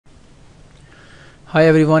Hi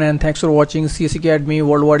everyone, and thanks for watching CS Academy,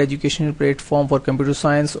 worldwide educational platform for computer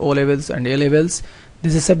science, O levels and A levels.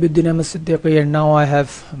 This is Sabihuddin and now I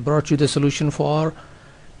have brought you the solution for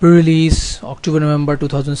pre-release October-November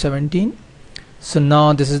 2017. So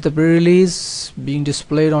now this is the pre-release being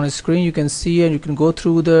displayed on a screen. You can see and you can go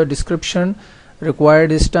through the description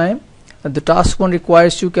required this time. The task 1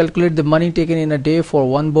 requires to calculate the money taken in a day for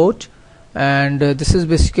one boat. And this is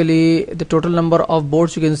basically the total number of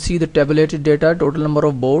boats. You can see the tabulated data, total number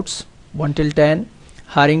of boats 1 till 10.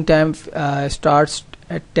 Hiring time starts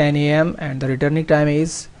at 10 a.m. and the returning time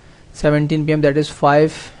is 17 p.m. that is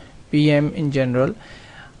 5 p.m. in general.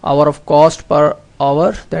 Hour of cost per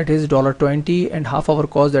hour, that is $20, and half hour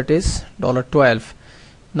cost, that is $12.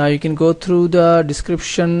 Now you can go through the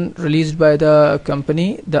description released by the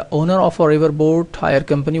company. The owner of a riverboat hire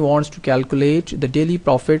company wants to calculate the daily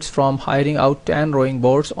profits from hiring out 10 rowing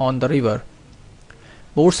boats on the river.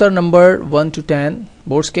 Boats are numbered 1 to 10.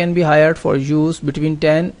 Boats can be hired for use between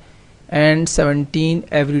 10 and 17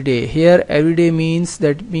 every day. Here every day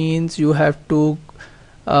means you have to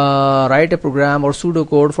write a program or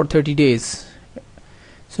pseudocode for 30 days.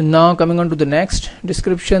 So now coming on to the next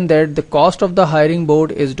description, that the cost of the hiring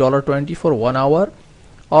boat is $20 for 1 hour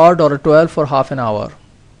or $12 for half an hour.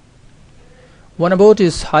 When a boat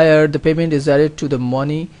is hired, the payment is added to the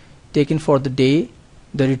money taken for the day.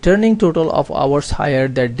 The returning total of hours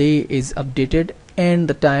hired that day is updated, and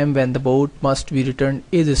the time when the boat must be returned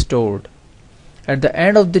is stored. At the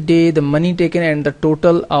end of the day, the money taken and the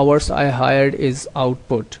total hours I hired is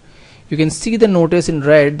output. You can see the notice in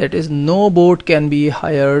red, that is no boat can be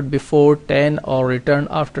hired before 10 or returned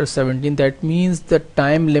after 17. That means the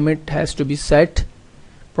time limit has to be set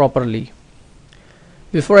properly.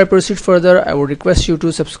 Before I proceed further, I would request you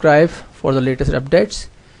to subscribe for the latest updates.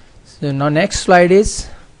 So now next slide is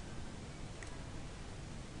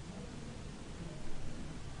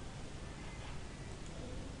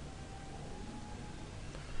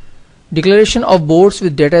declaration of boats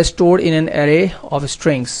with data stored in an array of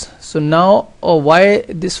strings. So now why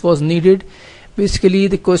this was needed? Basically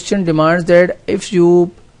the question demands that if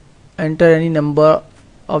you enter any number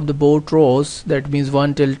of the boat rows, that means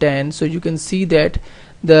 1 till 10, so you can see that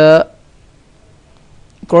the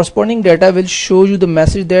corresponding data will show you the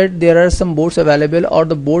message that there are some boats available, or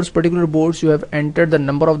the particular boats you have entered the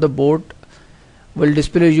number of the boat will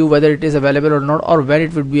display you whether it is available or not, or when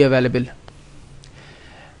it would be available.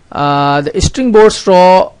 The string boats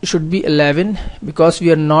row should be 11, because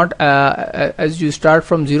we are not as you start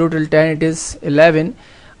from 0 till 10, it is 11,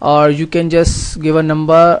 or you can just give a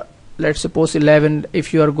number, let's suppose 11.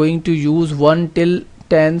 If you are going to use 1 till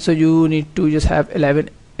 10, so you need to just have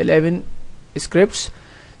 11 scripts.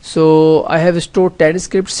 So I have stored 10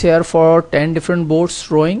 scripts here for 10 different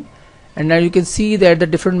boats rowing, and now you can see that the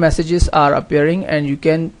different messages are appearing, and you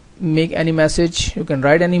can make any message, you can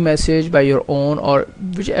write any message by your own, or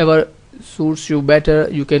whichever suits you better,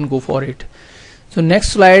 you can go for it. So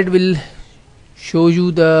next slide will show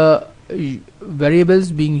you the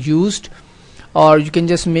variables being used, or you can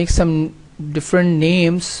just make some different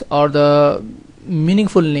names or the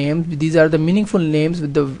meaningful names. These are the meaningful names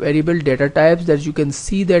with the variable data types. That you can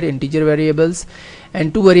see that integer variables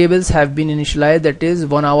and 2 variables have been initialized, that is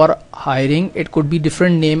 1 hour hiring, it could be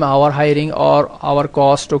different name, hour hiring or hour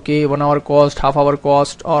cost, okay, 1 hour cost, half hour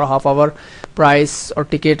cost, or half hour price or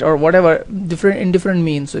ticket, or whatever, different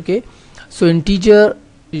means, okay. So integer,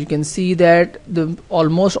 you can see that the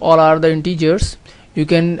almost all are the integers. You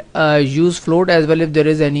can use float as well if there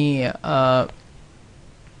is any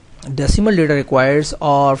decimal data requires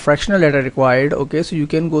or fractional data required, okay, so you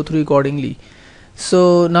can go through accordingly.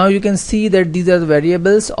 So now you can see that these are the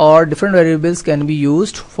variables, or different variables can be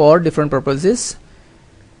used for different purposes.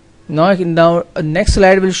 Now next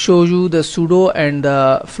slide will show you the pseudo and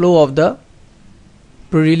the flow of the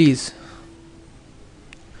pre-release.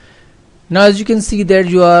 Now as you can see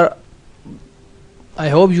that I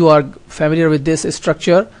hope you are familiar with this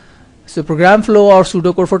structure. So program flow or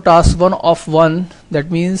pseudocode for task 1 of 1,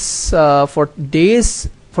 that means for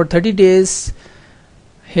 30 days,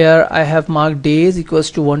 here I have marked days equals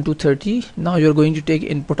to 1 to 30. Now you are going to take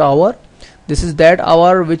input hour. This is that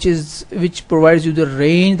hour which provides you the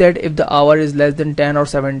range, that if the hour is less than 10 or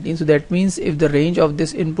 17, so that means if the range of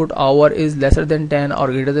this input hour is lesser than 10 or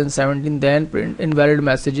greater than 17, then print invalid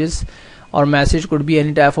messages, or message could be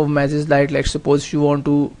any type of message, like let's suppose if you want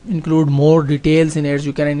to include more details in it,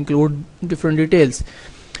 you can include different details.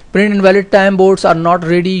 Print invalid time boats are not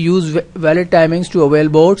ready, use valid timings to avail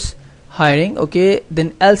boats hiring, okay.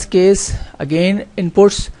 Then else case, again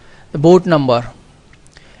inputs the boat number.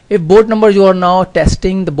 If both numbers, you are now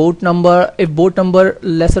testing the both number. If both number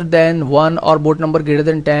lesser than 1 or both number greater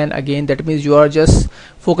than 10, again that means you are just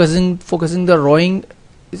focusing the rowing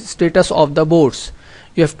status of the boards.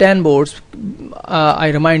 You have 10 boards. I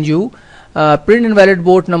remind you, print invalid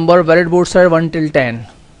board number, valid boards are 1 till 10.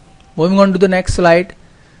 Moving on to the next slide,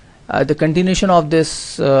 the continuation of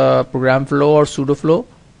this program flow or pseudo flow.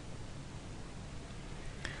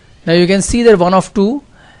 Now you can see that one of two.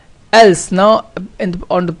 Else, now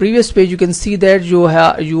on the previous page you can see that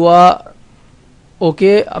you are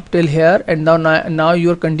okay up till here, and now you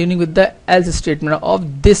are continuing with the else statement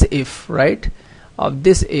of this if, right? Of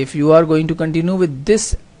this if you are going to continue with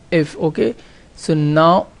this if. Okay, so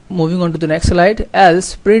now moving on to the next slide,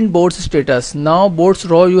 else print board's status. Now boards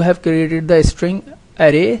row, you have created the string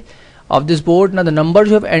array of this board. Now the numbers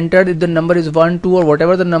you have entered, if the number is 1, 2 or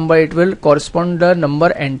whatever the number, it will correspond the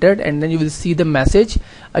number entered, and then you will see the message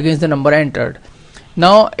against the number entered.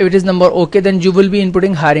 Now if it is number okay, then you will be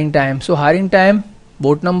inputting hiring time. So hiring time,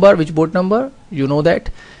 board number, which board number, you know that.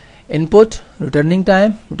 Input, returning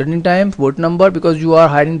time, board number, because you are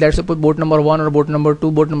hiring, let's suppose board number 1 or board number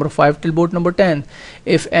 2, board number 5 till board number 10.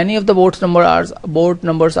 If any of the board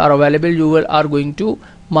numbers are available, you are going to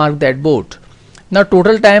mark that board. Now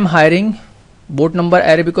total time hiring, board number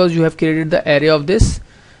array, because you have created the array of this.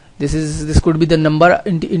 This could be the number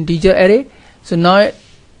integer array. So now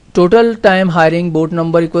total time hiring board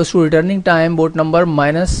number equals to returning time board number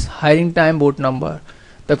minus hiring time board number,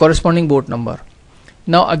 the corresponding board number.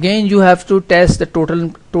 Now again you have to test the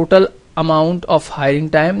total amount of hiring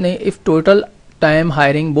time. If total time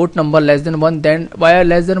hiring board number less than 1, then why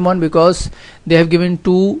less than 1? Because they have given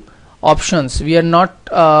two options. We are not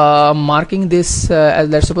marking this as,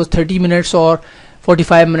 let's suppose, 30 minutes or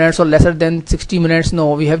 45 minutes or lesser than 60 minutes.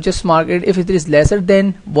 No, we have just marked it. If it is lesser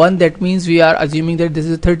than 1, that means we are assuming that this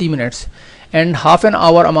is 30 minutes, and half an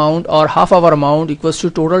hour amount or half hour amount equals to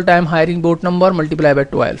total time hiring board number multiplied by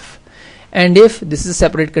 12. And if this is a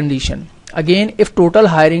separate condition, again if total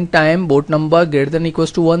hiring time board number greater than or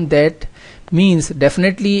equals to 1, that means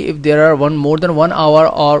definitely if there are more than 1 hour,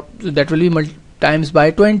 or that will be times by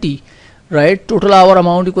 20, right? Total hour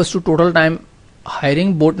amount equals to total time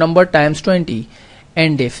hiring board number times 20.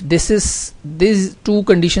 And if these two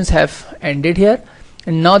conditions have ended here,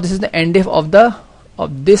 and now this is the end if of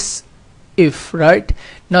this if, right?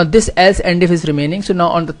 Now this else end if is remaining. So now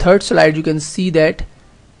on the third slide you can see that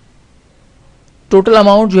total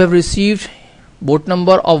amount you have received board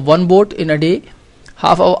number of one board in a day,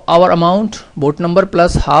 half hour amount board number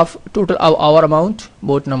plus half total hour amount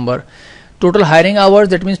board number. Total hiring hours,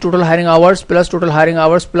 that means total hiring hours plus total hiring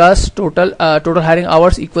hours plus total hiring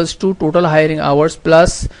hours equals to total hiring hours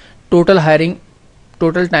plus total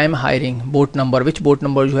time hiring board number, which board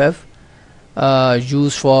number you have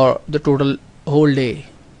used for the total whole day.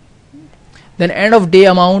 Then end of day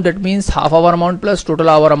amount, that means half hour amount plus total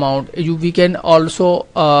hour amount. We can also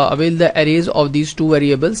avail the arrays of these two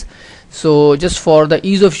variables. So just for the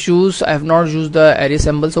ease of use, I have not used the array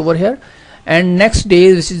symbols over here. And next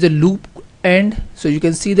day, this is the loop end. So you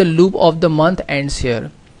can see the loop of the month ends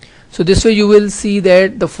here. So this way you will see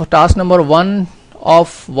that the task number 1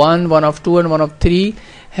 of 1, 1 of 2 and 1 of 3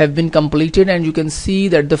 have been completed, and you can see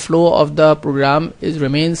that the flow of the program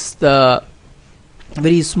remains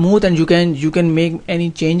very smooth, and you can make any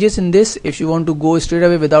changes in this. If you want to go straight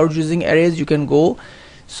away without using arrays, you can go.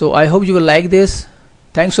 So I hope you will like this.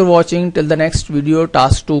 Thanks for watching. Till the next video,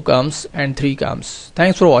 task 2 comes and 3 comes.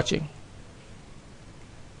 Thanks for watching.